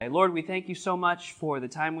Lord, we thank you so much for the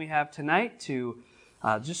time we have tonight to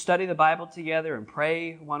just study the Bible together and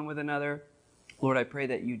pray one with another. Lord, I pray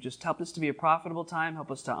that you just help this to be a profitable time, help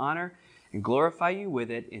us to honor and glorify you with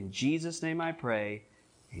it. In Jesus' name I pray,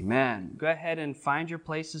 amen. Go ahead and find your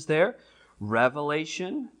places there.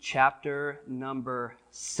 Revelation chapter number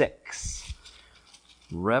 6.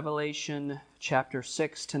 Revelation chapter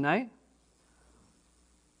 6 tonight.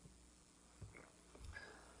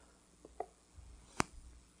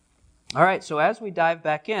 All right, so as we dive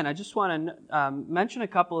back in, I just want to mention a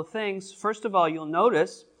couple of things. First of all, you'll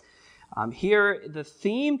notice here the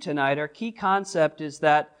theme tonight, our key concept is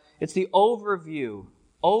that it's the overview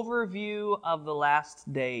of the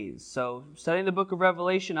last days. So studying the book of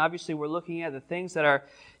Revelation, obviously we're looking at the things that are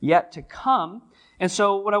yet to come. And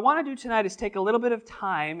so what I want to do tonight is take a little bit of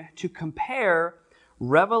time to compare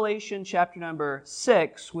Revelation chapter number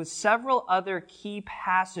 6 with several other key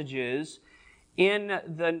passages in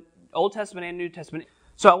the Old Testament and New Testament.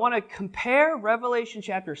 So I want to compare Revelation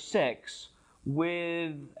chapter 6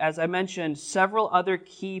 with, as I mentioned, several other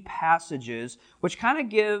key passages, which kind of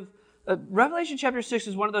give... Revelation chapter 6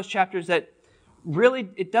 is one of those chapters that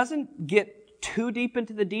really, it doesn't get too deep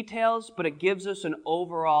into the details, but it gives us an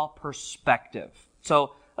overall perspective.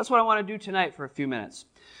 So that's what I want to do tonight for a few minutes.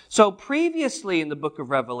 So previously in the book of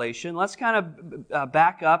Revelation, let's kind of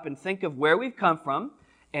back up and think of where we've come from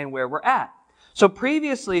and where we're at. So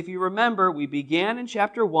previously, if you remember, we began in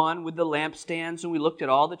chapter 1 with the lampstands, and we looked at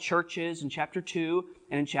all the churches in chapter 2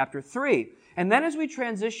 and in chapter 3. And then as we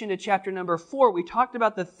transitioned to chapter number 4, we talked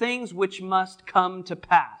about the things which must come to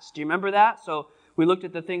pass. Do you remember that? So we looked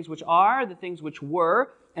at the things which are, the things which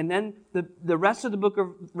were, and then the rest of the book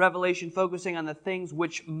of Revelation focusing on the things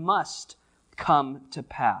which must come to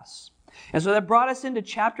pass. And so that brought us into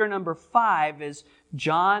chapter number 5 as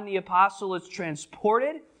John the Apostle is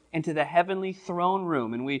transported into the heavenly throne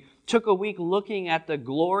room. And we took a week looking at the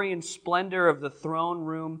glory and splendor of the throne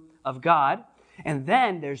room of God. And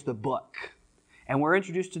then there's the book. And we're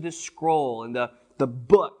introduced to this scroll and the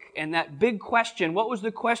book. And that big question, what was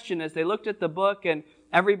the question as they looked at the book and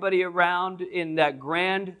everybody around in that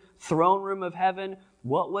grand throne room of heaven?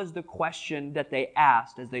 What was the question that they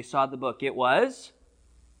asked as they saw the book? It was,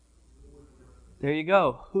 there you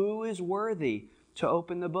go, who is worthy to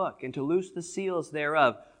open the book and to loose the seals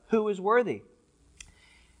thereof? Who is worthy?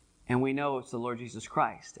 And we know it's the Lord Jesus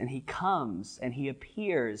Christ. And He comes and He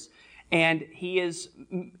appears. And He is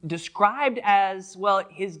described as, well,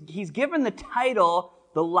 He's given the title,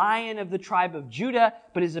 the Lion of the tribe of Judah,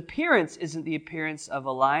 but His appearance isn't the appearance of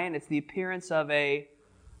a lion, it's the appearance of a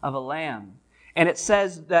lamb. And it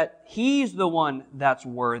says that He's the one that's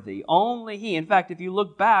worthy. Only He. In fact, if you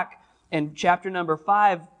look back in chapter number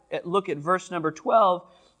 5, look at verse number 12,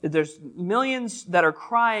 there's millions that are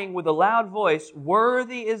crying with a loud voice,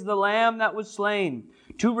 "Worthy is the Lamb that was slain,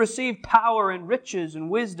 to receive power and riches and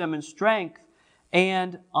wisdom and strength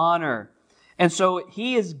and honor." And so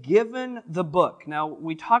He is given the book. Now,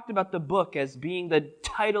 we talked about the book as being the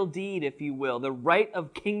title deed, if you will, the right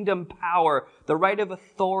of kingdom power, the right of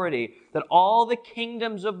authority, that all the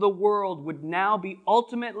kingdoms of the world would now be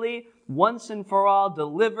ultimately, once and for all,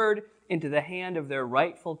 delivered into the hand of their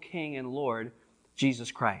rightful King and Lord,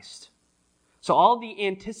 Jesus Christ. So all the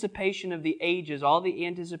anticipation of the ages, all the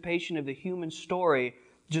anticipation of the human story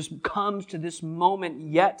just comes to this moment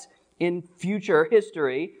yet in future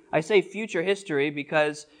history. I say future history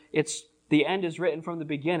because the end is written from the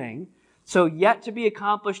beginning. So yet to be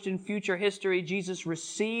accomplished in future history, Jesus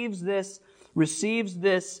receives this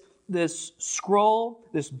scroll,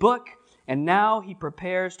 this book, and now He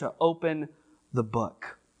prepares to open the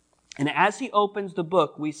book. And as He opens the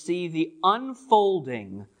book, we see the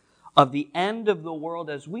unfolding of the end of the world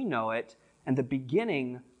as we know it and the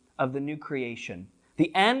beginning of the new creation.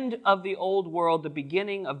 The end of the old world, the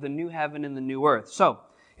beginning of the new heaven and the new earth. So,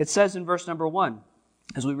 it says in verse number 1,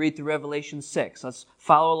 as we read through Revelation 6, let's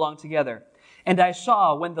follow along together. "And I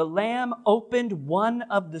saw when the Lamb opened one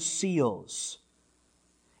of the seals,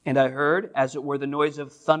 and I heard, as it were, the noise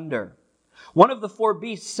of thunder. One of the 4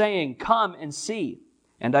 beasts saying, 'Come and see.'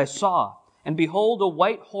 And I saw, and behold, a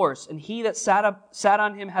white horse, and he that sat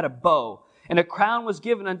on him had a bow, and a crown was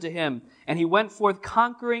given unto him, and he went forth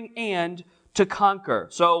conquering and to conquer."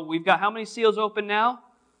 So we've got how many seals open now?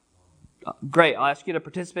 Great. I'll ask you to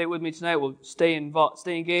participate with me tonight. We'll stay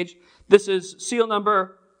engaged. This is seal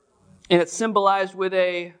number, and it's symbolized with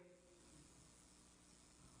a...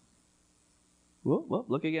 Whoa,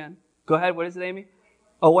 look again. Go ahead. What is it, Amy?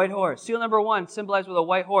 A white horse. Seal number 1 symbolized with a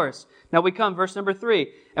white horse. Now we come, verse number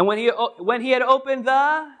 3. "And when he had opened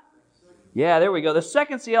the..." Yeah, there we go. "The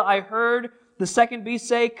second seal, I heard the second beast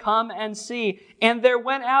say, "Come and see." And there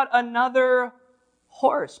went out another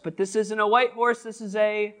horse. But this isn't a white horse, this is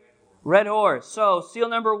a red horse. So seal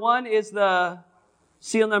number 1 is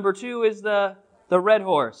seal number 2 is the red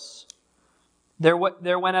horse. There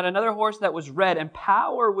went out another horse that was red, and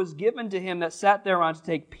power was given to him that sat thereon to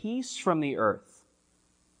take peace from the earth.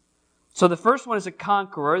 So the first one is a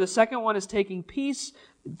conqueror. The second one is taking peace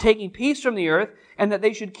from the earth, and that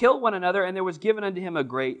they should kill one another, and there was given unto him a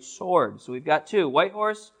great sword. So we've got 2, white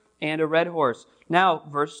horse and a red horse. Now,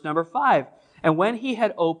 verse number 5. And when he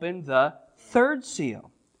had opened the third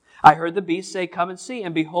seal, I heard the beast say, "Come and see."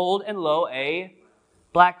 And behold, and lo, a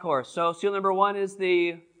black horse. So seal number 1 is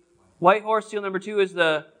the white horse. Seal number 2 is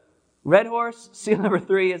the red horse. Seal number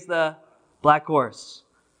 3 is the black horse.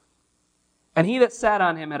 And he that sat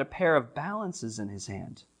on him had a pair of balances in his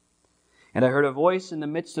hand. And I heard a voice in the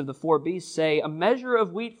midst of the 4 beasts say, "A measure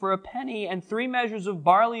of wheat for a penny, and 3 measures of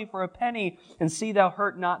barley for a penny, and see thou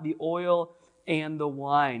hurt not the oil and the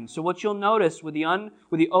wine." So what you'll notice with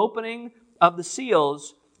the opening of the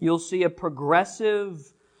seals, you'll see a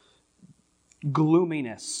progressive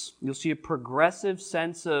gloominess. You'll see a progressive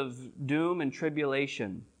sense of doom and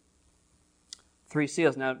tribulation. 3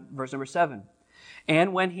 seals. Now, verse number 7.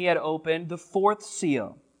 And when he had opened the 4th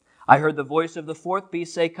seal, I heard the voice of the 4th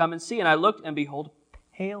beast say, "Come and see." And I looked, and behold, a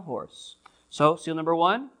pale horse. So, seal number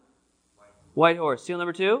 1, white horse. Seal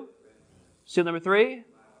number 2, seal number 3,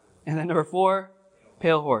 and then number 4,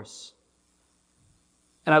 pale horse.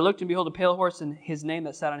 And I looked, and behold, a pale horse, and his name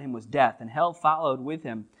that sat on him was Death, and hell followed with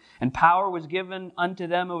him. And power was given unto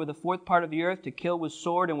them over the 4th part of the earth to kill with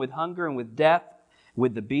sword and with hunger and with death,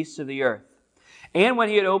 with the beasts of the earth. And when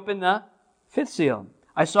he had opened the 5th seal,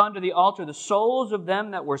 I saw under the altar the souls of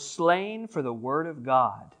them that were slain for the word of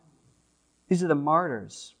God. These are the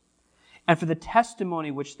martyrs. And for the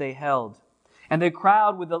testimony which they held. And they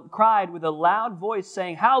cried with a loud voice,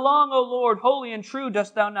 saying, "How long, O Lord, holy and true,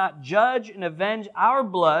 dost thou not judge and avenge our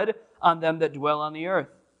blood on them that dwell on the earth?"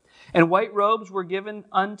 And white robes were given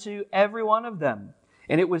unto every one of them.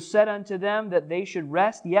 And it was said unto them that they should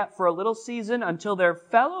rest yet for a little season, until their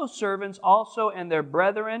fellow servants also and their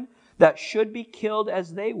brethren that should be killed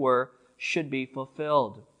as they were should be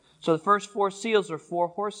fulfilled. So the first 4 seals are 4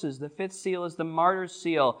 horses. The 5th seal is the martyr's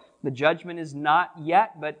seal. The judgment is not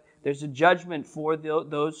yet, but there's a judgment for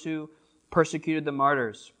those who persecuted the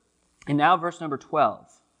martyrs. And now verse number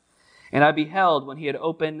 12. And I beheld when he had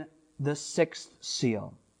opened the 6th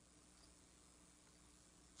seal.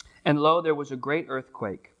 And lo, there was a great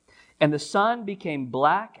earthquake. And the sun became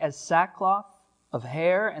black as sackcloth of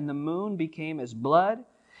hair, and the moon became as blood.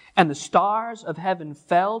 And the stars of heaven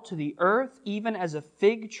fell to the earth, even as a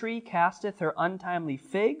fig tree casteth her untimely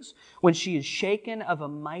figs, when she is shaken of a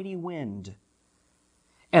mighty wind.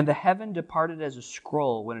 And the heaven departed as a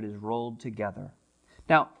scroll when it is rolled together.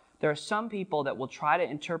 Now, there are some people that will try to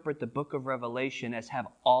interpret the book of Revelation as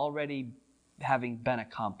having been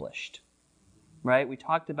accomplished. Right? We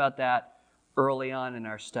talked about that early on in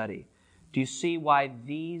our study. Do you see why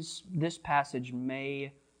this passage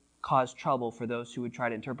may cause trouble for those who would try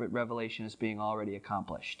to interpret Revelation as being already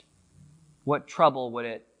accomplished? What trouble would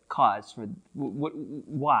it cause?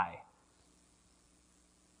 Why?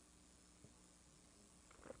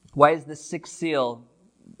 Why is the 6th seal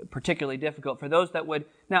particularly difficult for those that would...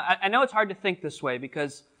 Now, I know it's hard to think this way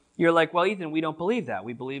because you're like, well, Ethan, we don't believe that.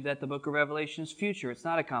 We believe that the book of Revelation is future. It's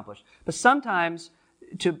not accomplished. But sometimes,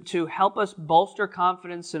 to help us bolster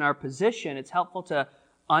confidence in our position, it's helpful to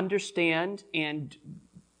understand and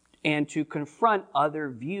to confront other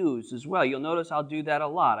views as well. You'll notice I'll do that a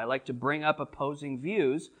lot. I like to bring up opposing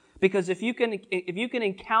views because if you can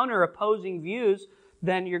encounter opposing views,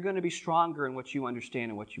 then you're going to be stronger in what you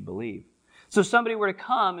understand and what you believe. So if somebody were to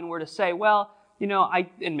come and were to say, well,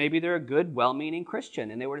 and maybe they're a good, well-meaning Christian,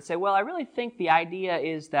 and they were to say, well, I really think the idea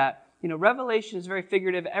is that, Revelation is very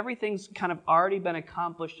figurative. Everything's kind of already been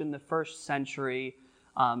accomplished in the 1st century,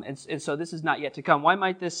 and so this is not yet to come. Why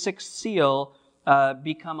might this 6th seal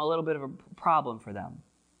become a little bit of a problem for them?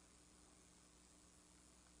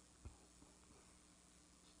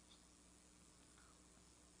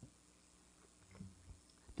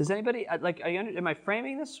 Does anybody, am I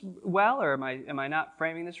framing this well, or am I not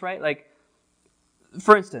framing this right?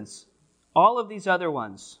 For instance, all of these other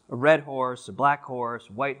ones, a red horse, a black horse,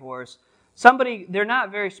 a white horse, they're not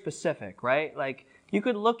very specific, right? You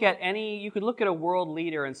could look at a world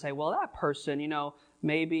leader and say, well, that person,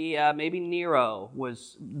 maybe Nero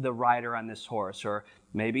was the rider on this horse, or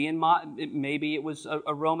maybe it was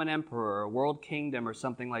a Roman emperor, or a world kingdom, or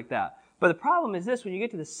something like that. But the problem is this: when you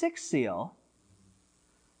get to the 6th seal,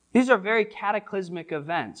 these are very cataclysmic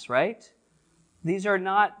events, right? These are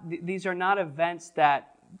not events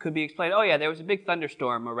that could be explained. Oh yeah, there was a big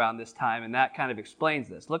thunderstorm around this time, and that kind of explains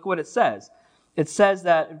this. Look what it says. It says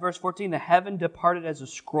that in verse 14, the heaven departed as a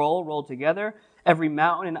scroll rolled together. Every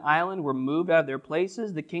mountain and island were moved out of their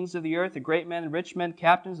places. The kings of the earth, the great men, the rich men,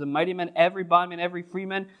 captains, the mighty men, every bondman, every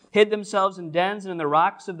freeman, hid themselves in dens and in the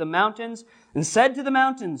rocks of the mountains, and said to the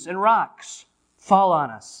mountains and rocks, fall on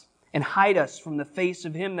us, and hide us from the face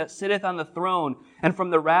of him that sitteth on the throne, and from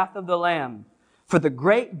the wrath of the Lamb. For the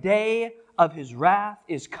great day of his wrath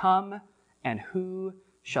is come, and who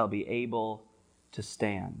shall be able to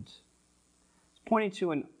stand? It's pointing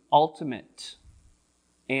to an ultimate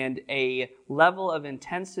and a level of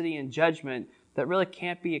intensity and judgment that really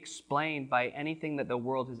can't be explained by anything that the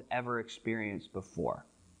world has ever experienced before.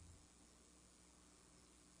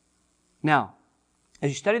 Now,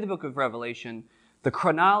 as you study the book of Revelation, the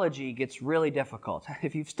chronology gets really difficult.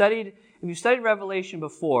 If you've studied Revelation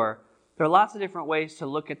before, there are lots of different ways to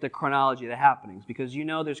look at the chronology of the happenings, because you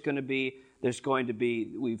know there's going to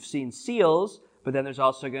be, we've seen seals, but then there's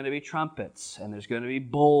also going to be trumpets, and there's going to be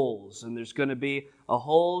bowls, and there's going to be a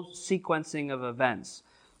whole sequencing of events.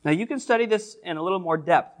 Now, you can study this in a little more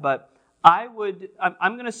depth, but I'm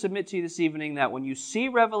going to submit to you this evening that when you see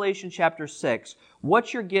Revelation chapter 6,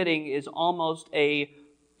 what you're getting is almost a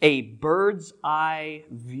bird's eye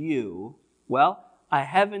view, a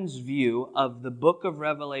heaven's view of the book of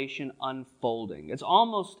Revelation unfolding. It's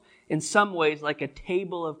almost, in some ways, like a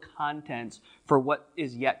table of contents for what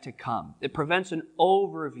is yet to come. It presents an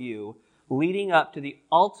overview leading up to the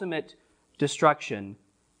ultimate destruction,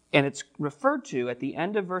 and it's referred to at the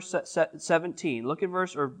end of verse 17. Look at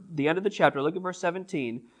the end of the chapter, look at verse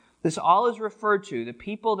 17. This all is referred to. The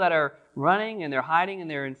people that are running and they're hiding and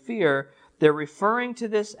they're in fear, they're referring to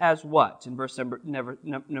this as what? In verse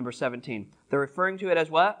number 17. They're referring to it as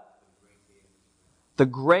what? The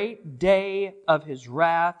great day of his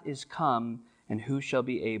wrath is come, and who shall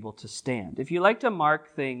be able to stand? If you like to mark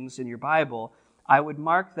things in your Bible, I would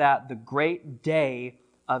mark that the great day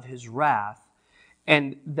of his wrath.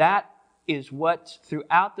 And that is what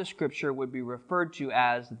throughout the Scripture would be referred to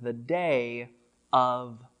as the day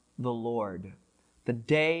of the Lord. The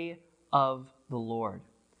day of the Lord.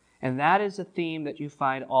 And that is a theme that you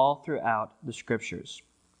find all throughout the Scriptures.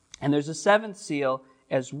 And there's a seventh seal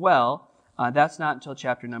as well. That's not until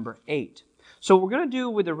chapter number 8. So what we're going to do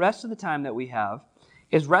with the rest of the time that we have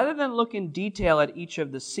is, rather than look in detail at each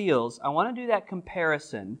of the seals, I want to do that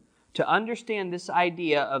comparison to understand this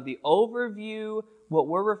idea of the overview, what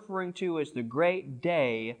we're referring to as the great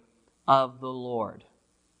day of the Lord.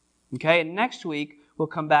 Okay, and next week we'll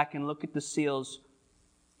come back and look at the seals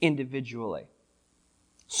individually.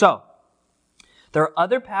 So, there are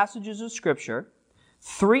other passages of Scripture,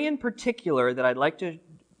 3 in particular that I'd like to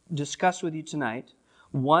discuss with you tonight.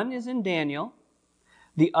 One is in Daniel,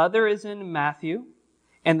 the other is in Matthew,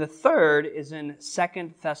 and the third is in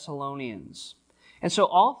 2 Thessalonians. And so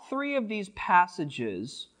all 3 of these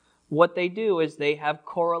passages, what they do is they have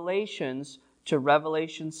correlations to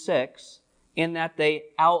Revelation 6 in that they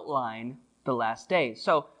outline the last days.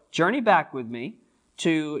 So journey back with me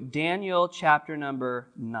to Daniel chapter number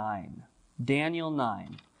 9. Daniel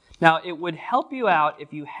 9. Now, it would help you out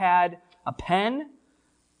if you had a pen,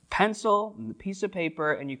 pencil, and a piece of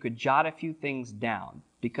paper, and you could jot a few things down,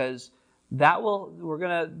 because we're going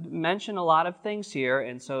to mention a lot of things here,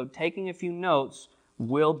 and so taking a few notes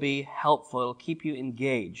will be helpful. It'll keep you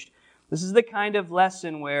engaged. This is the kind of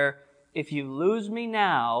lesson where if you lose me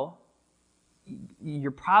now,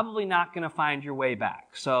 you're probably not going to find your way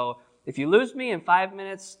back. So if you lose me in 5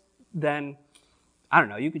 minutes, then, I don't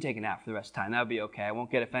know, you can take a nap for the rest of the time. That would be okay. I won't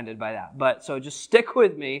get offended by that. But so just stick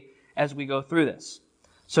with me as we go through this.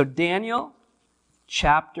 So Daniel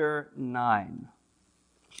chapter 9.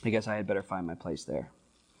 I guess I had better find my place there.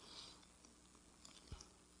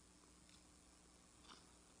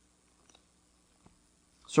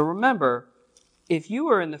 So remember, if you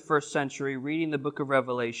were in the first century reading the book of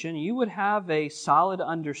Revelation, you would have a solid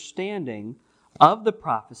understanding of the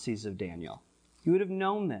prophecies of Daniel. You would have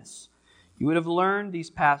known this. You would have learned these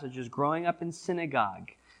passages growing up in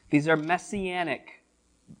synagogue. These are messianic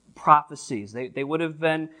prophecies. They would have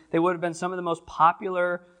been some of the most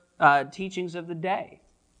popular teachings of the day.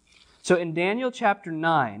 So in Daniel chapter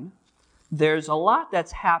 9, there's a lot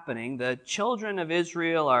that's happening. The children of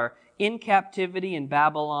Israel are in captivity in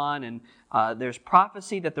Babylon, and there's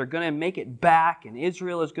prophecy that they're going to make it back, and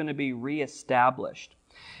Israel is going to be reestablished.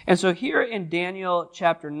 And so here in Daniel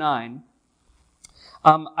chapter 9,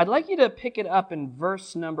 I'd like you to pick it up in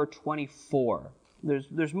verse number 24.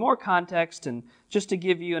 there's more context, and just to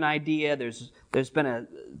give you an idea, there's been a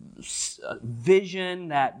vision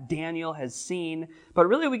that Daniel has seen, but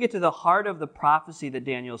really we get to the heart of the prophecy that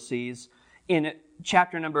Daniel sees in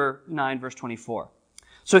chapter number 9, verse 24.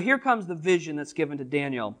 So here comes the vision that's given to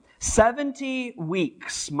Daniel. 70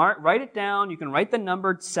 weeks. Write it down. You can write the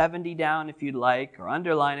number 70 down if you'd like, or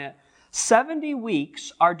underline it. 70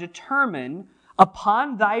 weeks are determined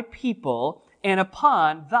upon thy people and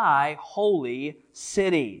upon thy holy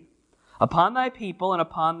city. Upon thy people and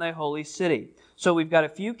upon thy holy city. So we've got a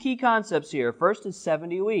few key concepts here. First is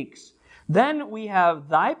 70 weeks. Then we have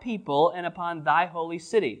thy people and upon thy holy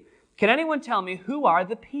city. Can anyone tell me who are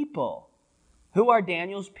the people? Who are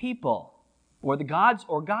Daniel's people? Or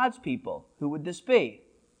God's people? Who would this be?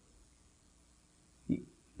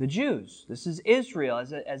 The Jews. This is Israel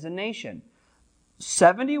as a nation.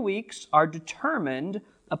 70 weeks are determined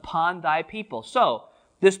upon thy people. So,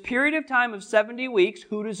 this period of time of 70 weeks,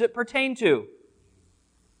 who does it pertain to?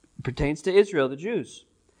 It pertains to Israel, the Jews.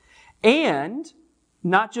 And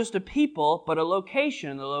not just a people, but a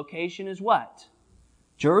location. The location is what?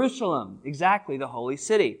 Jerusalem. Exactly, the holy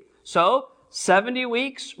city. So, 70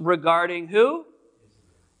 weeks regarding who?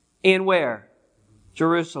 And where?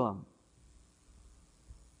 Jerusalem.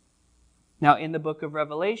 Now, in the book of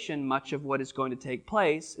Revelation, much of what is going to take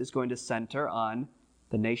place is going to center on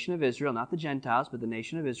the nation of Israel, not the Gentiles, but the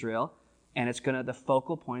nation of Israel, and the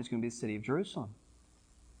focal point is going to be the city of Jerusalem.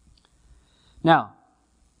 Now,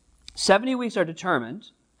 70 weeks are determined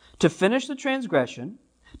to finish the transgression,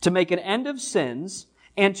 to make an end of sins,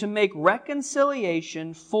 and to make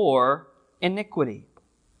reconciliation for iniquity,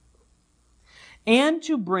 and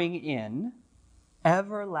to bring in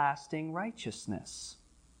everlasting righteousness.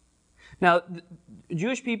 Now, the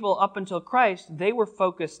Jewish people up until Christ, they were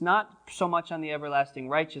focused not so much on the everlasting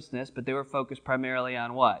righteousness, but they were focused primarily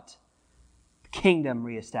on what? Kingdom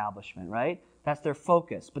reestablishment, right? That's their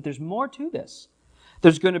focus. But there's more to this.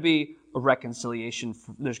 There's going to be a reconciliation.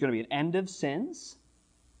 There's going to be an end of sins.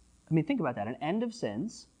 I mean, think about that. An end of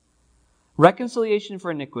sins. Reconciliation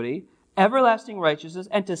for iniquity. Everlasting righteousness.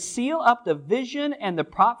 And to seal up the vision and the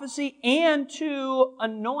prophecy and to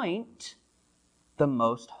anoint the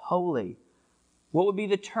most holy. What would be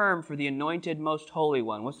the term for the anointed most holy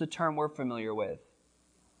one? What's the term we're familiar with?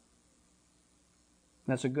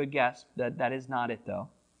 That's a good guess. That is not it, though.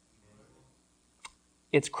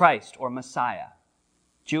 It's Christ or Messiah.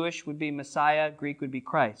 Jewish would be Messiah, Greek would be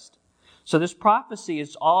Christ. So this prophecy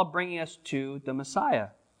is all bringing us to the Messiah.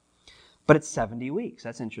 But it's 70 weeks.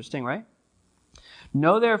 That's interesting, right?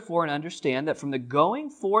 Know therefore and understand that from the going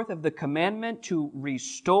forth of the commandment to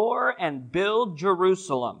restore and build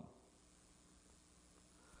Jerusalem,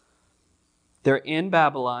 they're in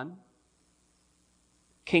Babylon.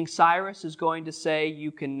 King Cyrus is going to say,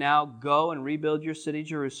 you can now go and rebuild your city,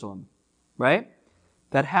 Jerusalem. Right?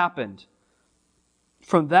 That happened.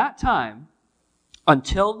 From that time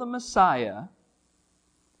until the Messiah,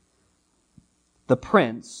 the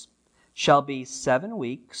prince, shall be 7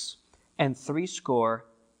 weeks and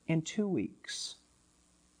 62 weeks.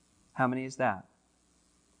 How many is that?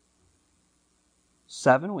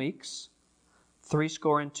 7 weeks,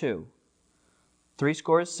 62.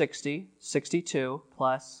 60 is 60, 62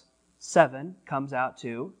 plus 7 comes out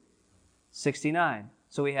to 69.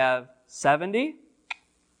 So we have 70,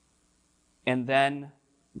 and then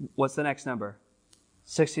what's the next number?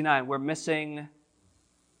 69. We're missing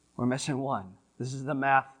 1. This is the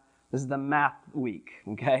math week,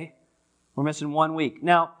 okay? We're missing 1 week.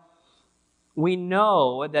 Now, we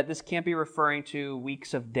know that this can't be referring to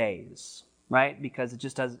weeks of days, right? Because it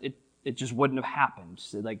just wouldn't have happened.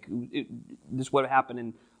 So this would have happened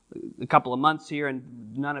in a couple of months here,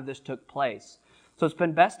 and none of this took place. So it's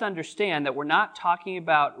been best to understand that we're not talking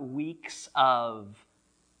about weeks of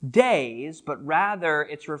days, but rather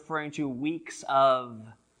it's referring to weeks of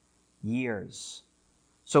years.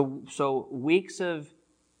 So weeks of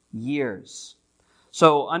years.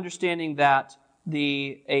 So understanding that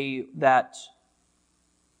that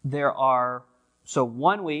there are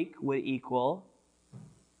 1 week would equal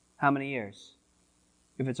how many years?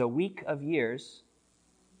 If it's a week of years,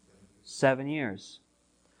 7 years.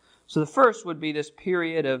 So the first would be this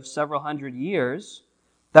period of several hundred years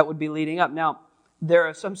that would be leading up. Now, there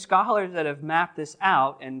are some scholars that have mapped this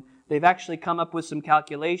out, and they've actually come up with some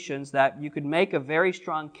calculations that you could make a very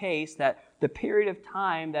strong case that the period of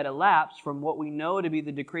time that elapsed from what we know to be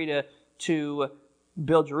the decree to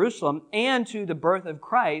build Jerusalem and to the birth of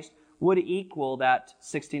Christ would equal that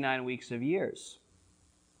 69 weeks of years.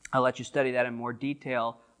 I'll let you study that in more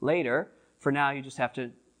detail later. For now, you just have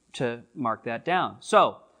to mark that down.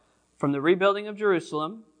 So, from the rebuilding of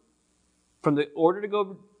Jerusalem from the order to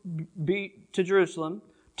go be to Jerusalem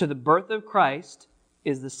to the birth of Christ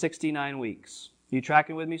is the 69 weeks. You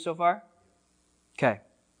tracking with me so far? Okay.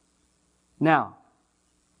 Now,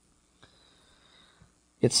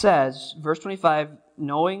 it says, verse 25,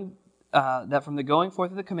 knowing that from the going forth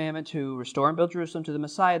of the commandment to restore and build Jerusalem to the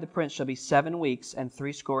Messiah, the Prince, shall be 7 weeks and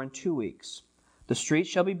 62 weeks. The streets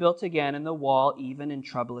shall be built again, and the wall even in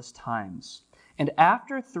troublous times. And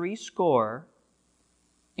after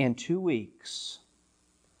 62 weeks,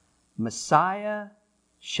 Messiah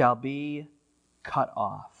shall be cut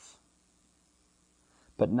off,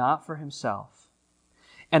 but not for himself.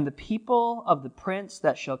 And the people of the prince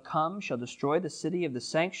that shall come shall destroy the city of the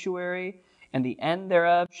sanctuary, and the end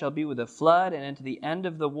thereof shall be with a flood, and unto the end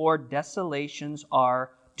of the war desolations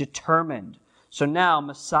are determined. So now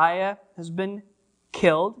Messiah has been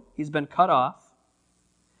killed. He's been cut off.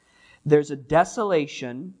 There's a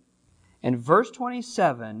desolation. And verse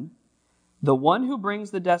 27, the one who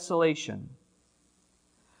brings the desolation,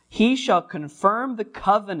 he shall confirm the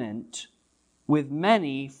covenant with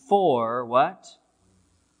many for what?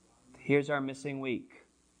 Here's our missing week.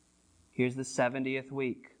 Here's the 70th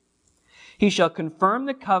week. He shall confirm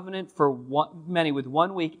the covenant for many with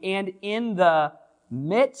 1 week, and in the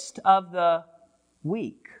midst of the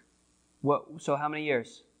week. So how many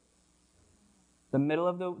years? The middle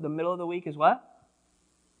of the week is what?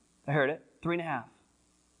 I heard it. 3.5.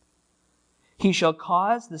 He shall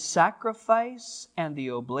cause the sacrifice and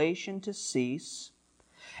the oblation to cease,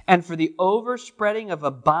 and for the overspreading of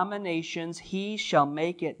abominations he shall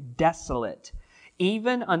make it desolate,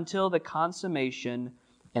 even until the consummation,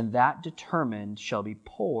 and that determined shall be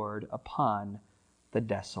poured upon the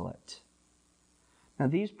desolate. Now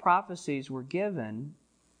these prophecies were given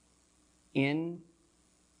in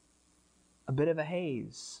a bit of a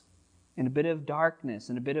haze, in a bit of darkness,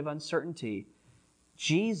 and a bit of uncertainty.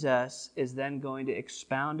 Jesus is then going to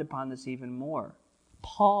expound upon this even more.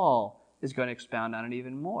 Paul is going to expound on it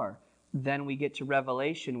even more. Then we get to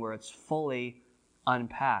Revelation where it's fully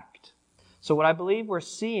unpacked. So what I believe we're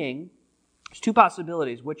seeing, there's two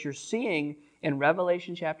possibilities. What you're seeing in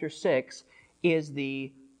Revelation chapter 6 is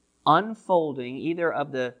the unfolding either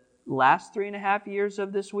of the last 3.5 years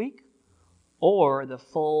of this week, or the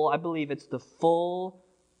full, I believe it's the full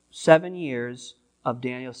 7 years of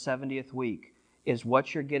Daniel's 70th week is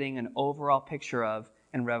what you're getting an overall picture of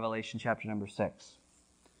in Revelation chapter number 6.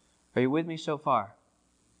 Are you with me so far?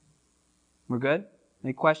 We're good?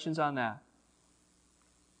 Any questions on that?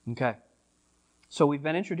 Okay. So we've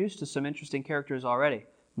been introduced to some interesting characters already.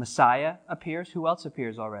 Messiah appears. Who else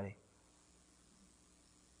appears already?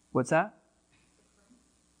 What's that?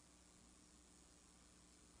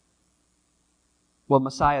 Well,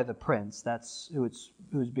 Messiah the Prince, that's who's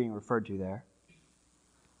being referred to there.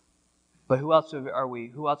 But who else are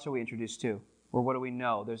we introduced to? Or what do we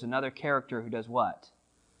know? There's another character who does what?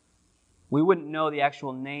 We wouldn't know the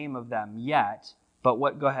actual name of them yet, but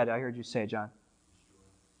what? Go ahead, I heard you say it, John.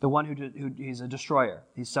 The one who he's a destroyer.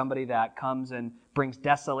 He's somebody that comes and brings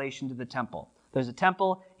desolation to the temple. There's a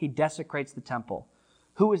temple, he desecrates the temple.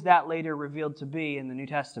 Who is that later revealed to be in the New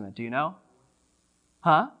Testament? Do you know?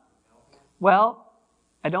 Huh? Well,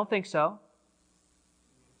 I don't think so.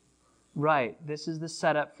 Right. This is the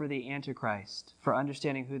setup for the Antichrist, for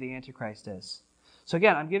understanding who the Antichrist is. So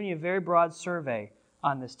again, I'm giving you a very broad survey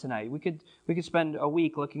on this tonight. We could spend a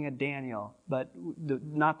week looking at Daniel, but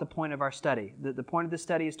not the point of our study. The point of the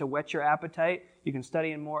study is to whet your appetite. You can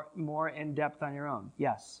study in more in depth on your own.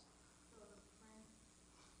 Yes.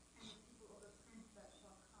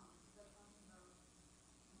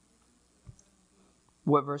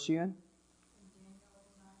 What verse are you in?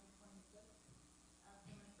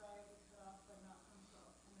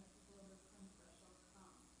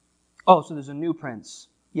 Oh, so there's a new prince.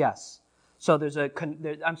 Yes. So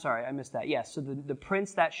I'm sorry, I missed that. Yes, so the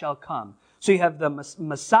prince that shall come. So you have the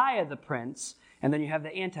Messiah, the prince, and then you have the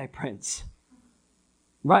anti-prince.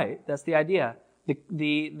 Right, that's the idea.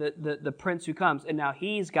 The prince who comes, and now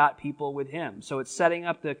he's got people with him. So it's setting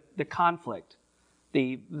up the conflict.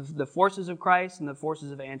 The forces of Christ and the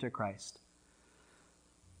forces of Antichrist.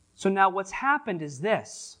 So now what's happened is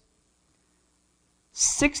this.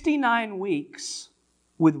 69 weeks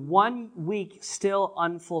with 1 week still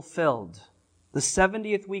unfulfilled. The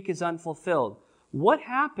 70th week is unfulfilled. What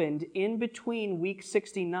happened in between week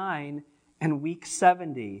 69 and week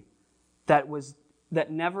 70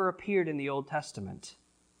 that never appeared in the Old Testament?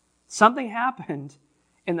 Something happened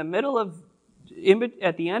in the middle of,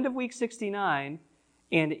 at the end of week 69,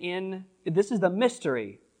 and this is the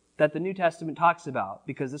mystery that the New Testament talks about,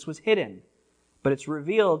 because this was hidden, but it's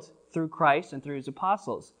revealed through Christ and through his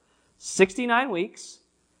apostles. 69 weeks,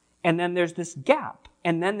 And then there's this gap.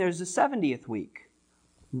 And then there's the 70th week.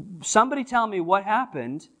 Somebody tell me what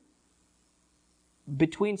happened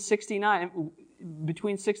between 69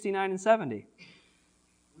 and 70.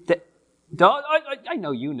 I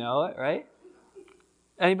know you know it, right?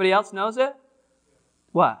 Anybody else knows it?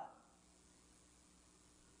 What?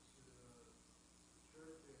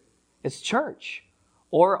 It's church.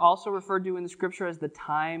 Or also referred to in the Scripture as the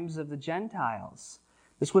times of the Gentiles.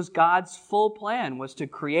 This was God's full plan, was to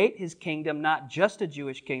create His kingdom, not just a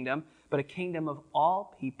Jewish kingdom, but a kingdom of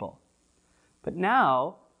all people. But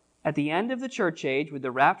now, at the end of the church age, with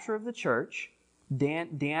the rapture of the church,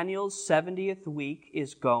 Daniel's 70th week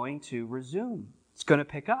is going to resume. It's going to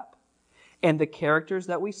pick up. And the characters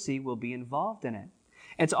that we see will be involved in it.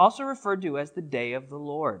 And it's also referred to as the day of the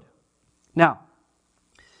Lord. Now,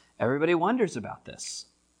 everybody wonders about this.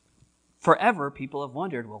 Forever, people have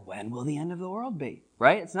wondered, well, when will the end of the world be?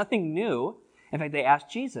 Right? It's nothing new. In fact, they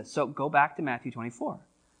asked Jesus. So go back to Matthew 24.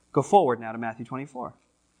 Go forward now to Matthew 24.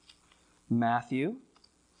 Matthew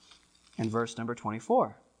and verse number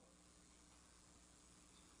 24.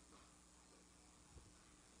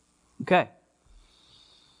 Okay.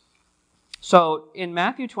 So in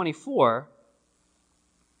Matthew 24,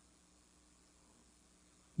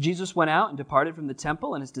 Jesus went out and departed from the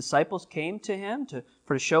temple, and his disciples came to him to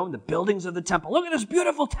show him the buildings of the temple. Look at this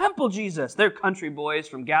beautiful temple, Jesus. They're country boys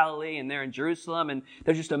from Galilee, and they're in Jerusalem, and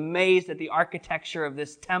they're just amazed at the architecture of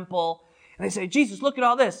this temple. And they say, Jesus, look at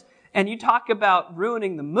all this. And you talk about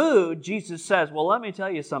ruining the mood. Jesus says, well, let me tell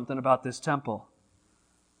you something about this temple.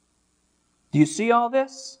 Do you see all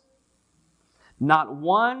this? Not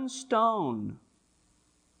one stone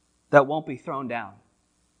that won't be thrown down.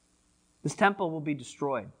 This temple will be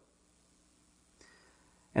destroyed.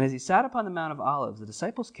 And as he sat upon the Mount of Olives, the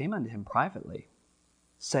disciples came unto him privately,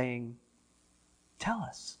 saying, tell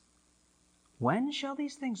us, when shall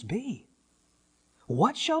these things be?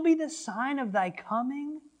 What shall be the sign of thy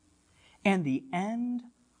coming and the end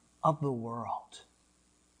of the world?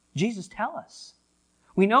 Jesus, tell us.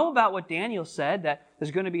 We know about what Daniel said, that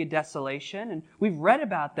there's going to be a desolation, and we've read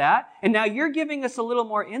about that. And now you're giving us a little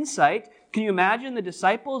more insight. Can you imagine the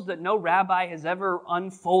disciples that no rabbi has ever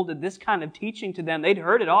unfolded this kind of teaching to them? They'd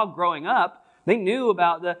heard it all growing up. They knew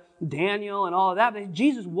about the Daniel and all of that. But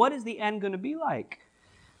Jesus, what is the end going to be like?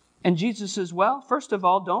 And Jesus says, well, first of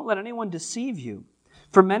all, don't let anyone deceive you.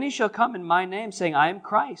 For many shall come in my name, saying, I am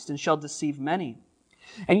Christ, and shall deceive many.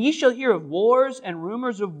 And ye shall hear of wars and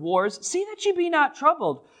rumors of wars. See that ye be not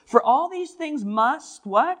troubled. For all these things must,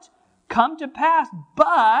 what? Come to pass.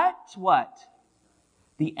 But, what?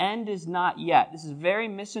 The end is not yet. This is a very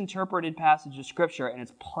misinterpreted passage of Scripture, and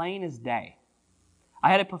it's plain as day.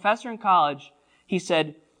 I had a professor in college. He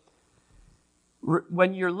said,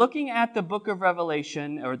 when you're looking at the book of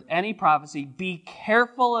Revelation or any prophecy, be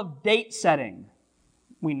careful of date setting.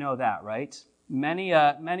 We know that, right? Many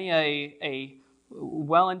a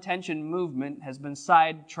well-intentioned movement has been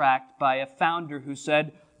sidetracked by a founder who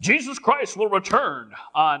said, Jesus Christ will return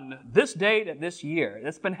on this date at this year.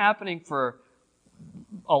 That's been happening for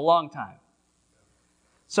a long time.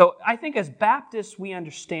 So I think as Baptists, we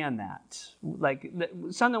understand that. Like,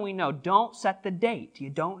 something we know, don't set the date. You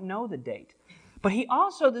don't know the date. But he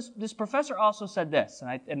also, this professor also said this,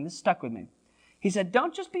 and this stuck with me. He said,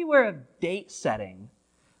 don't just beware of date setting,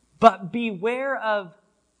 but beware of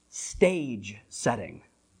stage setting.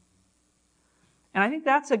 And I think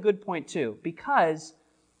that's a good point too, because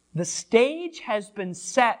the stage has been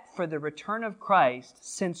set for the return of Christ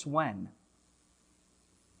since when?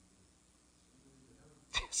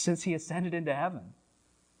 Since he ascended into heaven.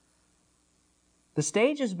 The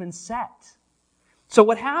stage has been set. So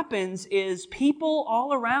what happens is people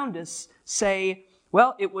all around us say,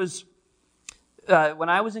 well, it was when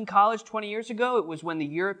I was in college 20 years ago, it was when the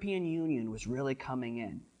European Union was really coming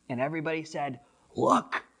in. And everybody said,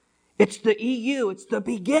 look, it's the EU, it's the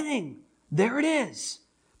beginning. There it is.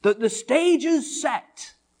 The stage is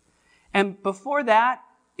set. And before that,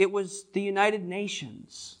 it was the United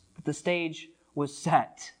Nations. But the stage was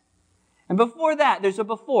set. And before that, there's a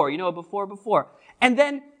before. You know, a before. And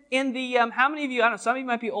then in the, how many of you, I don't know, some of you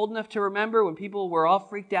might be old enough to remember when people were all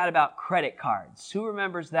freaked out about credit cards. Who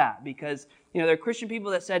remembers that? Because, there are Christian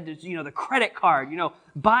people that said, the credit card,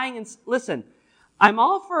 buying and, listen, I'm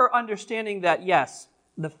all for understanding that, yes,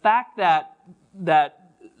 the fact that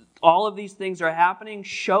all of these things are happening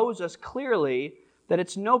shows us clearly that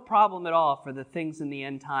it's no problem at all for the things in the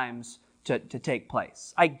end times to take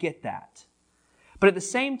place. I get that. But at the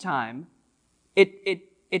same time,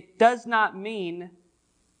 it does not mean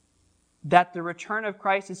that the return of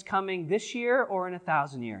Christ is coming this year or in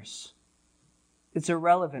 1,000 years. It's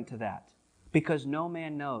irrelevant to that. because no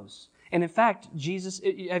man knows. And in fact, Jesus,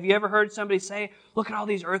 have you ever heard somebody say, look at all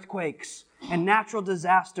these earthquakes and natural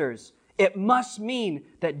disasters? It must mean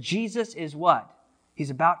that Jesus is what? He's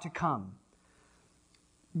about to come.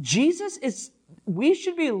 We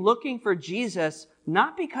should be looking for Jesus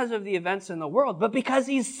not because of the events in the world, but because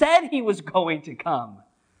he said he was going to come.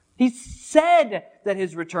 He said that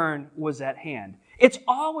his return was at hand. It's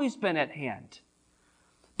always been at hand.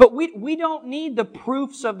 But we don't need the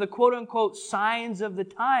proofs of the quote-unquote signs of the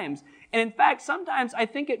times. And in fact, sometimes I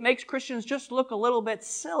think it makes Christians just look a little bit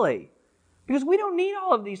silly because we don't need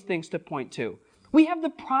all of these things to point to. We have the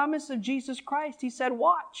promise of Jesus Christ. He said,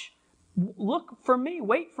 watch, look for me,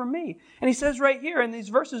 wait for me. And he says right here in these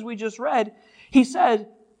verses we just read, he said,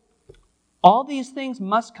 all these things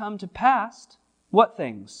must come to pass. What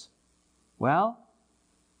things? Well,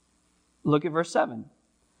 look at verse 7.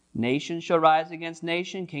 Nation shall rise against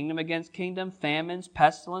nation, kingdom against kingdom, famines,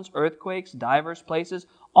 pestilence, earthquakes, divers places.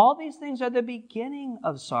 All these things are the beginning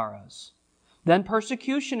of sorrows. Then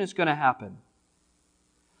persecution is going to happen.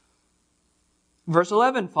 Verse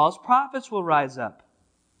 11, false prophets will rise up.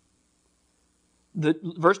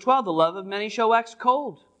 Verse 12, the love of many shall wax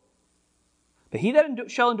cold. But he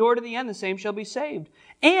that shall endure to the end, the same shall be saved.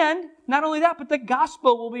 And not only that, but the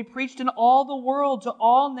gospel will be preached in all the world to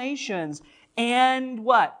all nations. And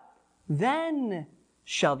what? Then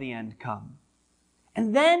shall the end come.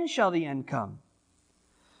 And then shall the end come.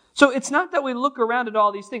 So it's not that we look around at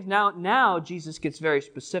all these things. Now Jesus gets very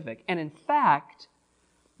specific. And in fact,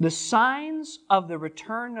 the signs of the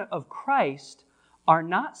return of Christ are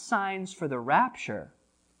not signs for the rapture.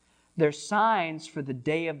 They're signs for the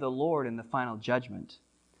day of the Lord and the final judgment.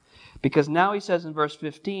 Because now he says in verse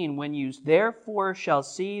 15, when you therefore shall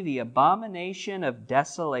see the abomination of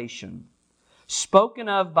desolation, spoken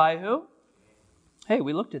of by who? Hey,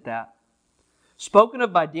 we looked at that. Spoken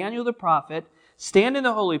of by Daniel the prophet, stand in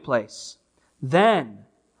the holy place. Then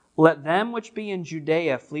let them which be in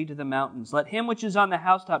Judea flee to the mountains. Let him which is on the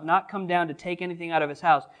housetop not come down to take anything out of his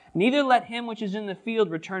house. Neither let him which is in the field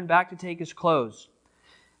return back to take his clothes.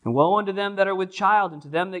 And woe unto them that are with child, and to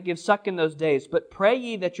them that give suck in those days. But pray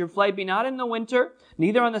ye that your flight be not in the winter,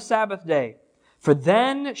 neither on the Sabbath day. For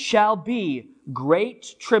then shall be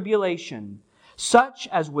great tribulation, such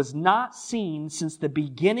as was not seen since the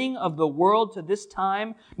beginning of the world to this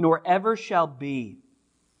time, nor ever shall be.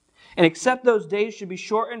 And except those days should be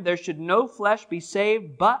shortened, there should no flesh be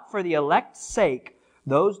saved, but for the elect's sake,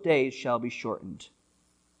 those days shall be shortened.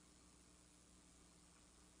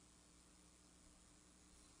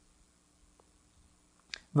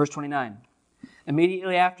 Verse 29.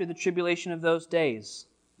 Immediately after the tribulation of those days.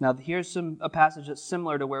 Now here's a passage that's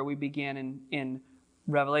similar to where we began in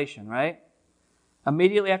Revelation, right?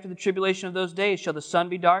 Immediately after the tribulation of those days shall the sun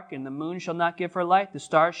be darkened, the moon shall not give her light, the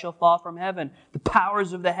stars shall fall from heaven, the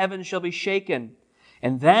powers of the heavens shall be shaken.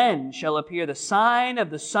 And then shall appear the sign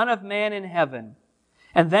of the Son of Man in heaven.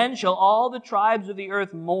 And then shall all the tribes of the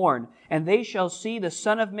earth mourn, and they shall see the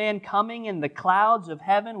Son of Man coming in the clouds of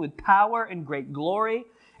heaven with power and great glory.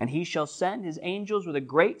 And he shall send his angels with a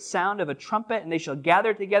great sound of a trumpet, and they shall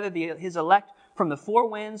gather together his elect from the four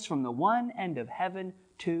winds, from the one end of heaven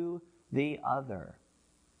to the other.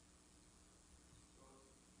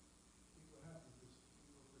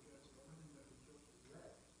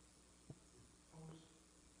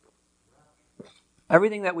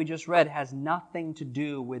 Everything that we just read has nothing to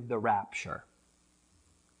do with the rapture.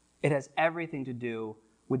 It has everything to do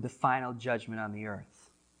with the final judgment on the earth.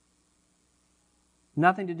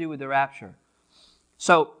 Nothing to do with the rapture.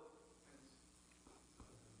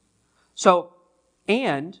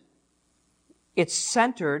 And it's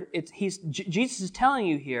centered, Jesus is telling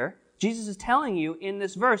you here, Jesus is telling you in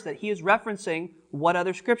this verse that he is referencing what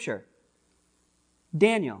other scripture?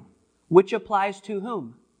 Daniel, which applies to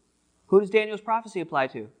whom? Who does Daniel's prophecy apply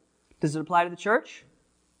to? Does it apply to the church?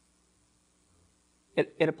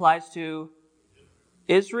 It applies to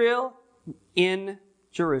Israel in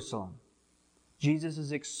Jerusalem. Jesus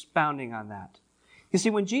is expounding on that. You see,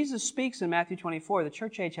 when Jesus speaks in Matthew 24, the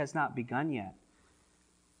church age has not begun yet.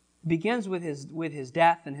 It begins with his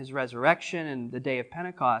death and his resurrection and the day of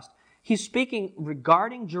Pentecost. He's speaking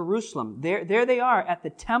regarding Jerusalem. There they are at the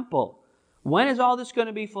temple. When is all this going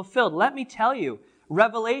to be fulfilled? Let me tell you,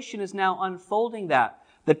 Revelation is now unfolding that.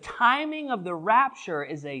 The timing of the rapture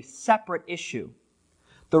is a separate issue.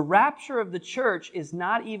 The rapture of the church is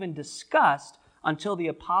not even discussed until the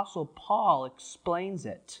Apostle Paul explains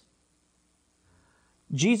it.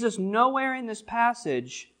 Jesus nowhere in this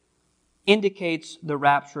passage indicates the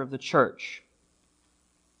rapture of the church.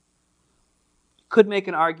 Could make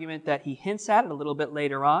an argument that he hints at it a little bit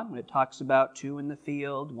later on when it talks about two in the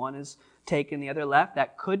field. One is taken, the other left.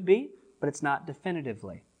 That could be, but it's not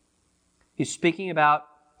definitively. He's speaking about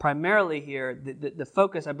primarily here, the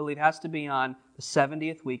focus, I believe, has to be on the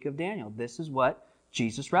 70th week of Daniel. This is what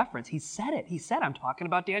Jesus referenced. He said it. He said, I'm talking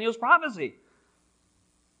about Daniel's prophecy.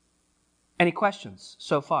 Any questions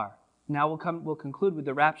so far? Now we'll conclude with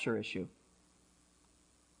the rapture issue.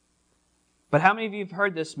 But how many of you have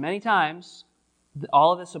heard this many times,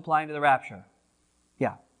 all of this applying to the rapture?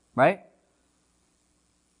 Yeah, right?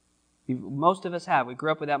 Most of us have. We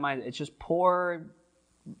grew up with that mind. It's just poor,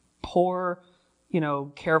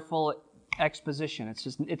 careful exposition.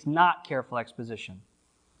 It's not careful exposition.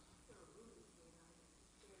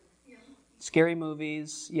 Scary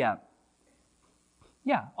movies, yeah.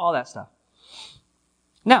 Yeah, all that stuff.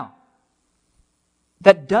 Now,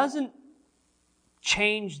 that doesn't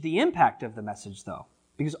change the impact of the message, though,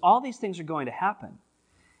 because all these things are going to happen.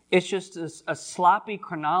 It's just a sloppy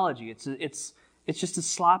chronology. It's just a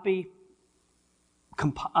sloppy,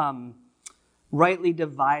 rightly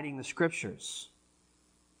dividing the Scriptures.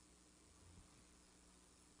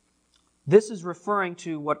 This is referring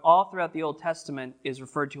to what all throughout the Old Testament is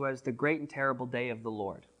referred to as the great and terrible day of the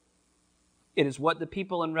Lord. It is what the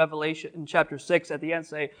people in Revelation in chapter 6 at the end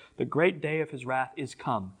say, the great day of his wrath is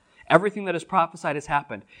come. Everything that is prophesied has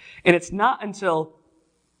happened. And it's not until,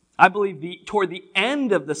 I believe, toward the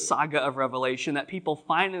end of the saga of Revelation that people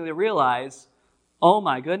finally realize, oh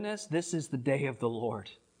my goodness, this is the day of the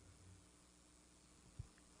Lord.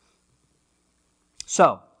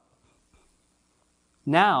 So,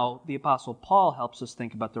 now the Apostle Paul helps us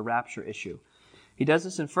think about the rapture issue. He does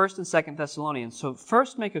this in 1 and 2 Thessalonians. So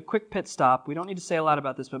first make a quick pit stop. We don't need to say a lot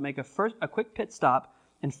about this, but make a quick pit stop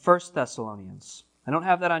in 1 Thessalonians. I don't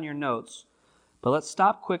have that on your notes, but let's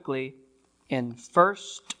stop quickly in 1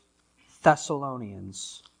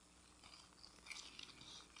 Thessalonians.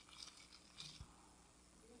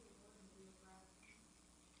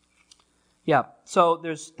 Yeah, so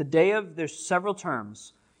there's several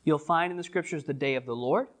terms. You'll find in the Scriptures the day of the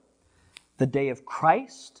Lord, the day of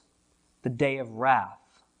Christ, the day of wrath.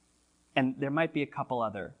 And there might be a couple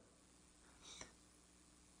other.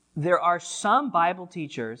 There are some Bible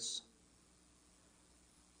teachers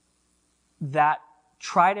that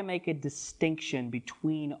try to make a distinction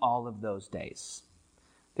between all of those days.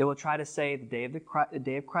 They will try to say the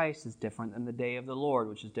day of Christ is different than the day of the Lord,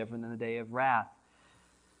 which is different than the day of wrath.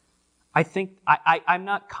 I think I'm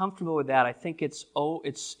not comfortable with that. I think it's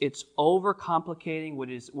overcomplicating what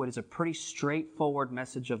is a pretty straightforward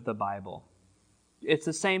message of the Bible. It's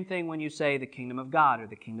the same thing when you say the kingdom of God or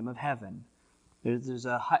the kingdom of heaven. There's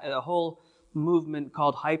a whole movement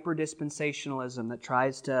called hyper-dispensationalism that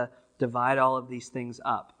tries to divide all of these things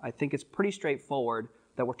up. I think it's pretty straightforward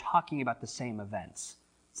that we're talking about the same events.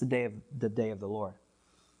 It's the day of the Lord.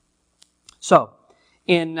 So,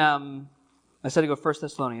 I said to go 1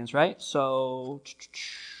 Thessalonians, right? So,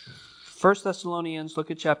 1 Thessalonians,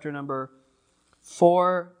 look at chapter number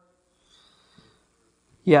 4.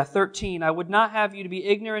 13. I would not have you to be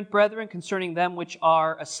ignorant, brethren, concerning them which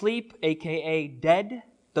are asleep, a.k.a. dead,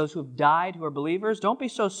 those who have died, who are believers. Don't be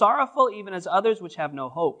so sorrowful, even as others which have no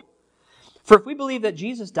hope. For if we believe that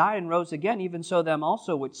Jesus died and rose again, even so them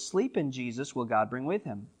also which sleep in Jesus will God bring with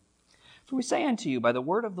him. For we say unto you by the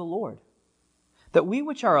word of the Lord, that we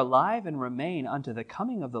which are alive and remain unto the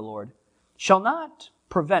coming of the Lord shall not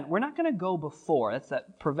prevent. We're not going to go before. That's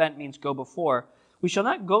that prevent means go before. We shall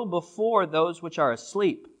not go before those which are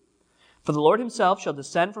asleep. For the Lord himself shall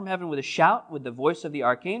descend from heaven with a shout, with the voice of the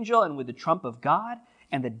archangel, and with the trump of God,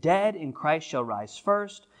 and the dead in Christ shall rise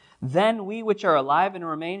first. Then we which are alive and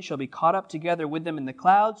remain shall be caught up together with them in the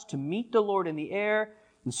clouds to meet the Lord in the air,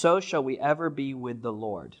 and so shall we ever be with the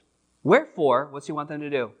Lord. Wherefore, what's he want them to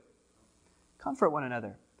do? Comfort one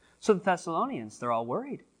another. So the Thessalonians, they're all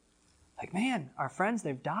worried. Like, man, our friends,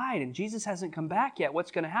 they've died and Jesus hasn't come back yet.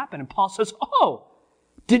 What's going to happen? And Paul says,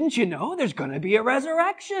 didn't you know there's going to be a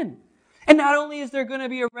resurrection? And not only is there going to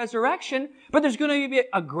be a resurrection, but there's going to be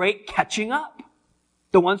a great catching up.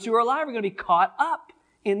 The ones who are alive are going to be caught up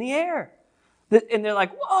in the air. And they're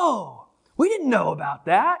like, whoa, we didn't know about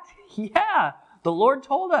that. Yeah, the Lord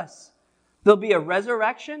told us. There'll be a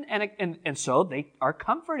resurrection, and so they are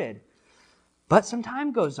comforted. But some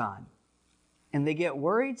time goes on, and they get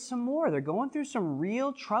worried some more. They're going through some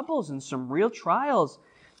real troubles and some real trials,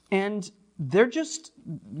 and they're just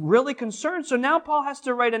really concerned. So now Paul has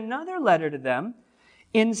to write another letter to them.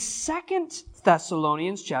 In 2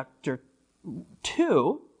 Thessalonians chapter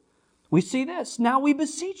 2, we see this. Now we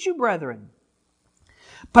beseech you, brethren,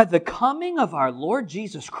 by the coming of our Lord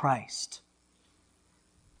Jesus Christ.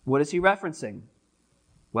 What is he referencing?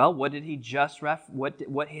 Well, what did he just what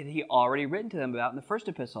had he already written to them about in the first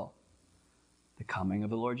epistle? The coming of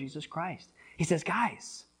the Lord Jesus Christ. He says,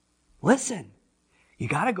 guys, listen, you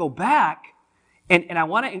got to go back. And I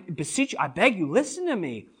want to beseech you, I beg you, listen to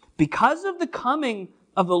me. Because of the coming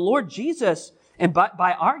of the Lord Jesus and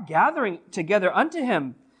by our gathering together unto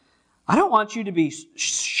Him, I don't want you to be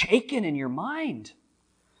shaken in your mind.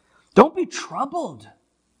 Don't be troubled.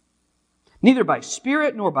 Neither by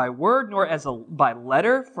spirit, nor by word, nor by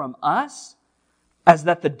letter from us, as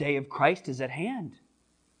that the day of Christ is at hand.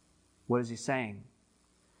 What is he saying?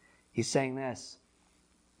 He's saying this.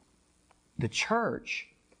 The church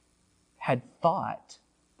had thought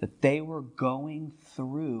that they were going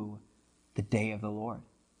through the day of the Lord.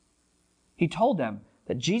 He told them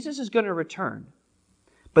that Jesus is going to return,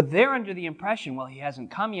 but they're under the impression, well, He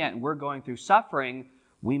hasn't come yet and we're going through suffering.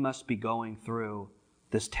 We must be going through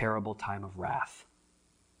this terrible time of wrath.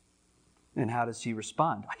 And how does He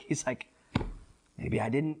respond? He's like, maybe I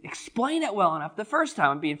didn't explain it well enough the first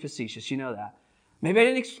time. I'm being facetious, you know that. Maybe I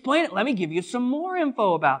didn't explain it. Let me give you some more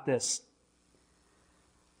info about this.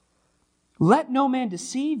 Let no man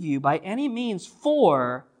deceive you by any means,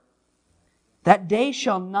 for that day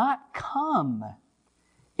shall not come,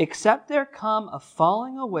 except there come a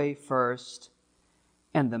falling away first,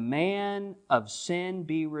 and the man of sin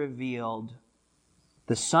be revealed,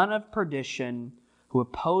 the son of perdition, who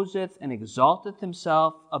opposeth and exalteth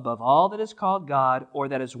himself above all that is called God, or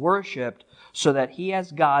that is worshipped, so that he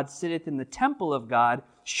as God sitteth in the temple of God,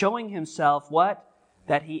 showing himself what?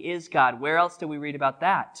 That he is God. Where else do we read about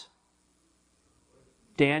that?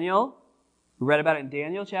 Daniel. We read about it in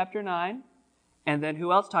Daniel chapter 9. And then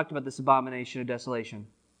who else talked about this abomination of desolation?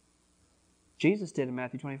 Jesus did in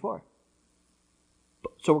Matthew 24.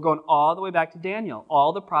 So we're going all the way back to Daniel.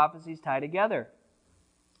 All the prophecies tie together.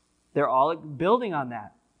 They're all building on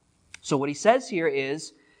that. So what he says here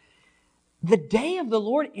is, the day of the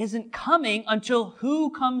Lord isn't coming until who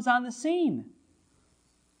comes on the scene?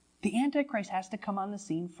 The Antichrist has to come on the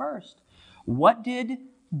scene first. What did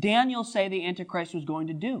Daniel say the Antichrist was going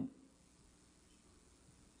to do?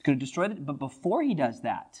 He's going to destroy it. But before he does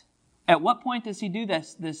that, at what point does he do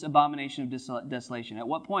this abomination of desolation? At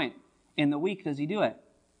what point in the week does he do it?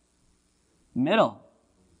 Middle.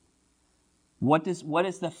 What is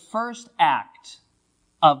the first act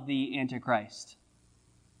of the Antichrist?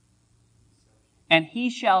 And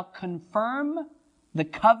he shall confirm the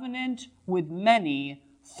covenant with many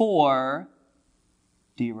for,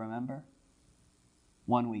 do you remember?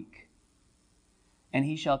 1 week. And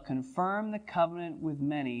he shall confirm the covenant with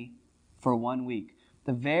many for 1 week.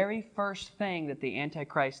 The very first thing that the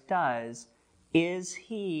Antichrist does is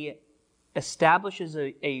he establishes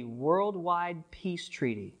a worldwide peace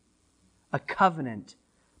treaty, a covenant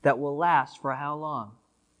that will last for how long?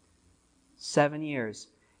 7 years.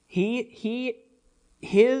 The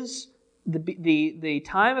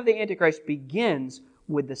time of the Antichrist begins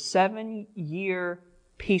with the 7-year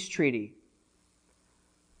peace treaty.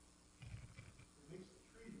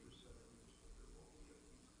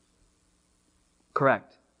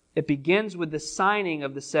 Correct. It begins with the signing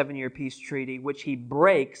of the 7-year peace treaty, which he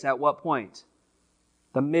breaks at what point?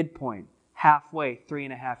 The midpoint, halfway,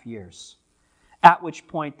 3.5 years. At which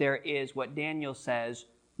point there is what Daniel says,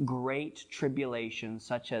 great tribulation,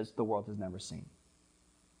 such as the world has never seen.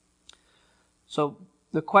 So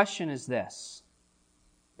the question is this.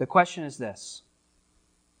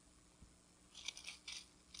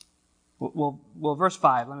 Well, verse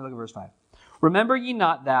 5. Let me look at verse 5. Remember ye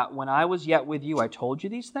not that, when I was yet with you, I told you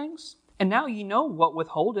these things? And now ye know what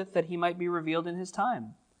withholdeth, that he might be revealed in his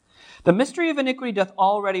time. The mystery of iniquity doth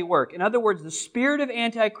already work. In other words, the spirit of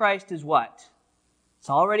Antichrist is what? It's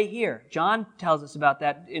already here. John tells us about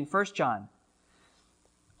that in 1 John.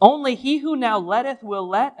 Only he who now letteth will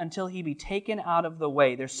let until he be taken out of the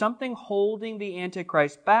way. There's something holding the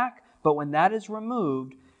Antichrist back, but when that is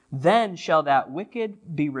removed, then shall that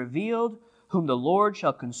wicked be revealed, whom the Lord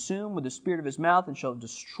shall consume with the spirit of his mouth and shall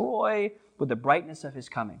destroy with the brightness of his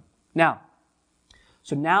coming. Now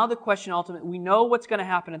the question ultimately, we know what's going to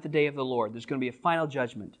happen at the day of the Lord. There's going to be a final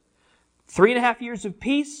judgment. 3.5 years of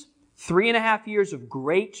peace, 3.5 years of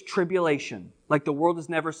great tribulation, like the world has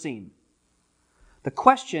never seen. The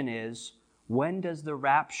question is, when does the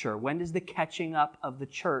rapture, when does the catching up of the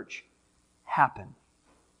church happen?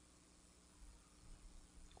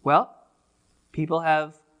 Well, people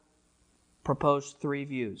have proposed 3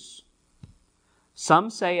 views. Some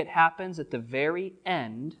say it happens at the very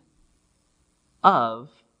end of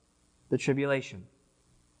the tribulation.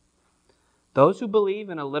 Those who believe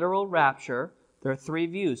in a literal rapture, there are 3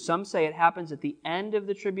 views. Some say it happens at the end of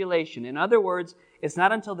the tribulation. In other words, it's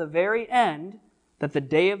not until the very end that the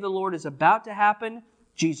day of the Lord is about to happen.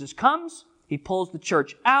 Jesus comes, he pulls the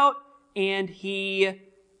church out, and he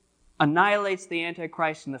annihilates the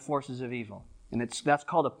Antichrist and the forces of evil. And that's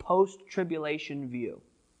called a post-tribulation view.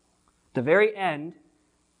 The very end,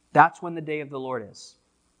 that's when the day of the Lord is.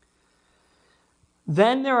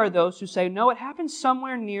 Then there are those who say, no, it happens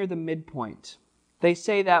somewhere near the midpoint. They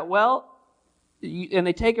say that, well, and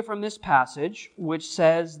they take it from this passage, which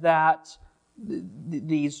says that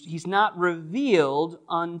he's not really revealed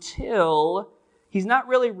until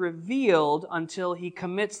he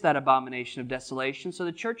commits that abomination of desolation. So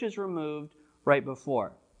the church is removed right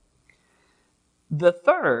before. The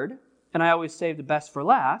third, and I always save the best for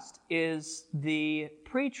last, is the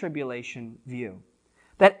pre-tribulation view.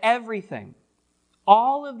 That everything,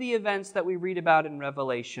 all of the events that we read about in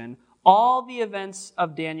Revelation, all the events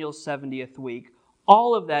of Daniel's 70th week,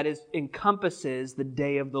 all of that encompasses the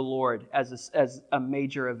day of the Lord as a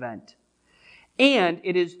major event. And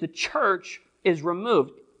it is the church is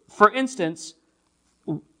removed. For instance,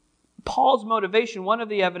 Paul's motivation, one of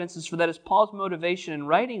the evidences for that is Paul's motivation in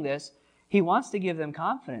writing this. He wants to give them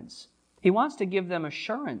confidence. He wants to give them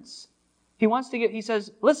assurance. He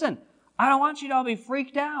says, listen, I don't want you to all be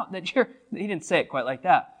freaked out that he didn't say it quite like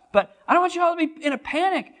that, but I don't want you all to be in a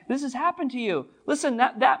panic. This has happened to you. Listen,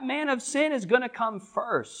 that man of sin is going to come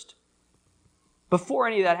first before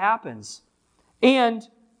any of that happens. And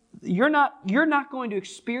you're not going to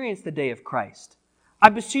experience the day of Christ. I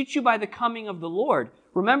beseech you by the coming of the Lord.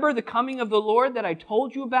 Remember the coming of the Lord that I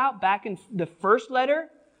told you about back in the first letter?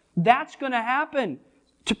 That's going to happen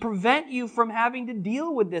to prevent you from having to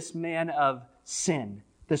deal with this man of sin,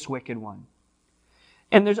 this wicked one.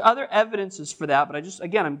 And there's other evidences for that,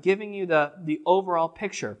 but I'm giving you the overall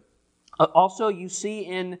picture. Also, you see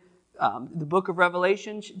in the book of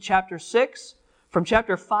Revelation, chapter 6, from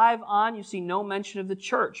chapter 5 on, you see no mention of the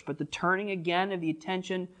church, but the turning again of the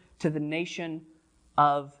attention to the nation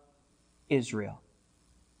of Israel.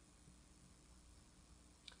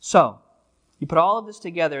 So, you put all of this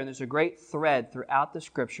together, and there's a great thread throughout the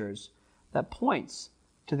Scriptures that points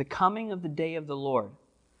to the coming of the day of the Lord.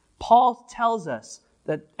 Paul tells us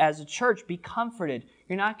that as a church, be comforted.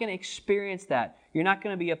 You're not going to experience that. You're not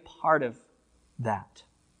going to be a part of that.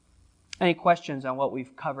 Any questions on what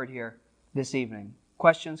we've covered here this evening?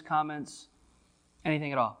 Questions, comments,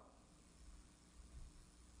 anything at all?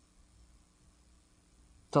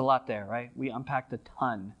 It's a lot there, right? We unpacked a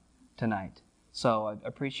ton tonight. So I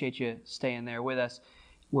appreciate you staying there with us.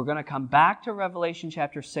 We're going to come back to Revelation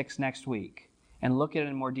chapter 6 next week and look at it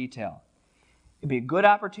in more detail. It'd be a good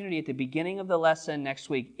opportunity at the beginning of the lesson next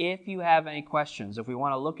week if you have any questions. If we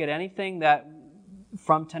want to look at anything that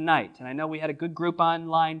from tonight, and I know we had a good group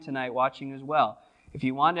online tonight watching as well. If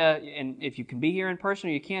you want to, and if you can be here in person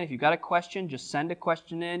or you can't, if you've got a question, just send a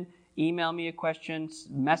question in, email me a question,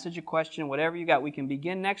 message a question, whatever you got. We can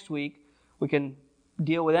begin next week. We can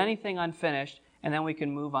deal with anything unfinished, and then we can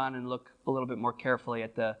move on and look a little bit more carefully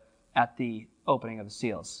at the opening of the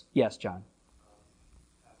seals. Yes, John.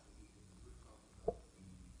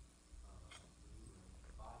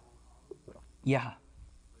 Yeah.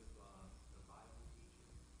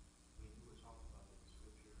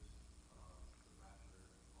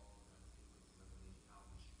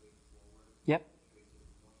 Yep.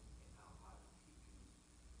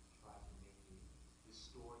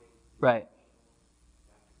 Right.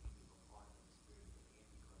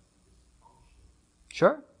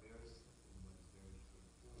 Sure.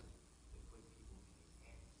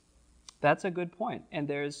 That's a good point. And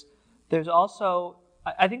there's also,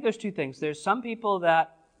 I think there's two things. There's some people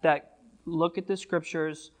that look at the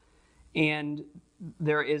Scriptures and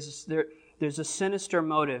there's a sinister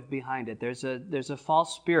motive behind it. There's a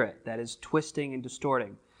false spirit that is twisting and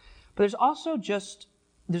distorting. But there's also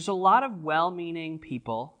there's a lot of well-meaning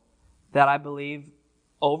people that I believe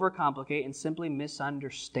overcomplicate and simply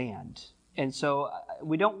misunderstand. And so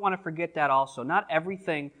we don't want to forget that also. Not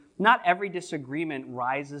every disagreement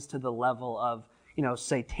rises to the level of,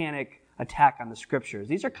 satanic attack on the Scriptures.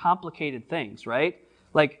 These are complicated things, right?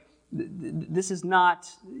 Like, this is not,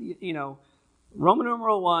 Roman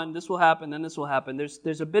numeral 1, this will happen, then this will happen.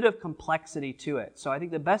 There's a bit of complexity to it. So I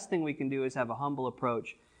think the best thing we can do is have a humble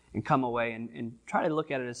approach and come away and try to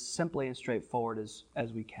look at it as simply and straightforward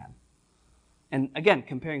as we can. And again,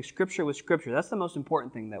 comparing Scripture with Scripture, that's the most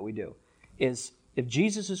important thing that we do. Is if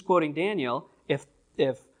Jesus is quoting Daniel, if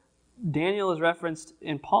Daniel is referenced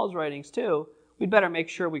in Paul's writings too, we'd better make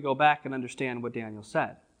sure we go back and understand what Daniel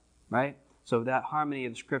said, right? So that harmony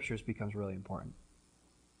of the Scriptures becomes really important.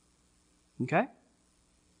 Okay?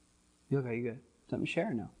 You okay? You good? Something to share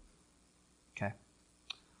or no? Okay.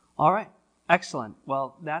 All right. Excellent.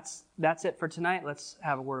 Well, that's it for tonight. Let's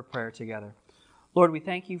have a word of prayer together. Lord, we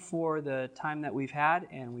thank you for the time that we've had,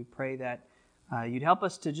 and we pray that you'd help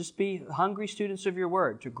us to just be hungry students of your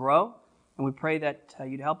word, to grow. And we pray that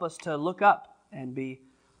you'd help us to look up and be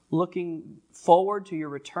looking forward to your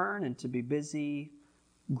return and to be busy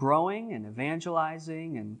growing and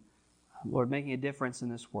evangelizing and, Lord, making a difference in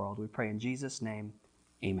this world. We pray in Jesus' name,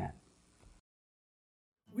 amen.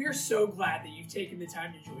 We are so glad that you've taken the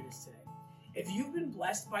time to join us today. If you've been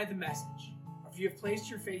blessed by the message, or if you have placed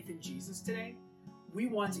your faith in Jesus today, we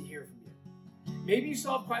want to hear from you. Maybe you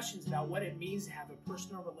still have questions about what it means to have a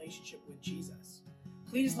personal relationship with Jesus.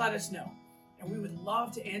 Please let us know, and we would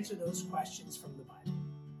love to answer those questions from the Bible.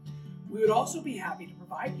 We would also be happy to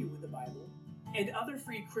provide you with the Bible and other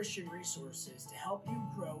free Christian resources to help you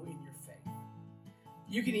grow in your faith.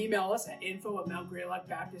 You can email us at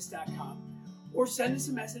info@mountgreylockbaptist.com or send us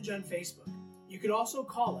a message on Facebook. You can also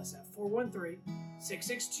call us at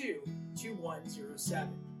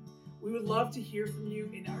 413-662-2107. We would love to hear from you,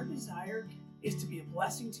 and our desire is to be a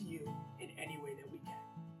blessing to you in any way that we can.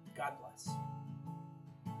 God bless.